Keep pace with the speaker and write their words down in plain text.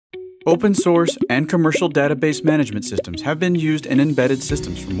Open source and commercial database management systems have been used in embedded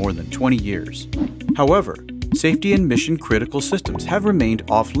systems for more than 20 years. However, safety and mission-critical systems have remained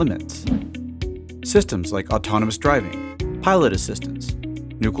off-limits. Systems like autonomous driving, pilot assistance,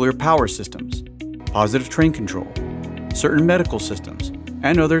 nuclear power systems, positive train control, certain medical systems,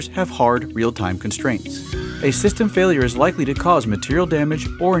 and others have hard real-time constraints. A system failure is likely to cause material damage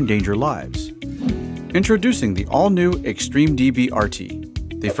or endanger lives. Introducing the all-new eXtremeDB RT,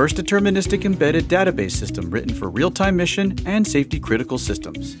 the first deterministic embedded database system written for real-time mission and safety-critical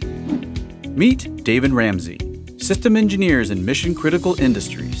systems. Meet Dave and Ramsey, system engineers in mission-critical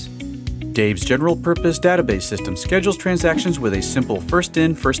industries. Dave's general-purpose database system schedules transactions with a simple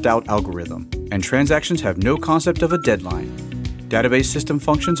first-in, first-out algorithm, and transactions have no concept of a deadline. Database system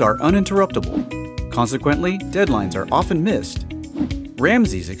functions are uninterruptible. Consequently, deadlines are often missed.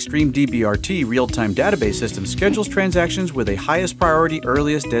 Ramsey's eXtremeDB RT real-time database system schedules transactions with a highest priority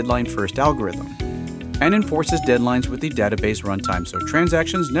earliest deadline first algorithm, and enforces deadlines with the database runtime so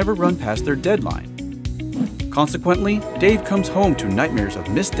transactions never run past their deadline. Consequently, Dave comes home to nightmares of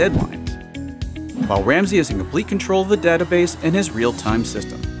missed deadlines, while Ramsey is in complete control of the database in his real-time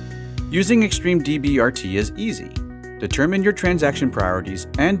system. Using eXtremeDB RT is easy. Determine your transaction priorities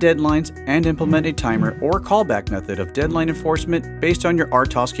and deadlines and implement a timer or callback method of deadline enforcement based on your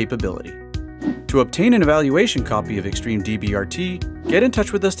RTOS capability. To obtain an evaluation copy of eXtremeDB RT, get in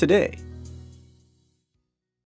touch with us today.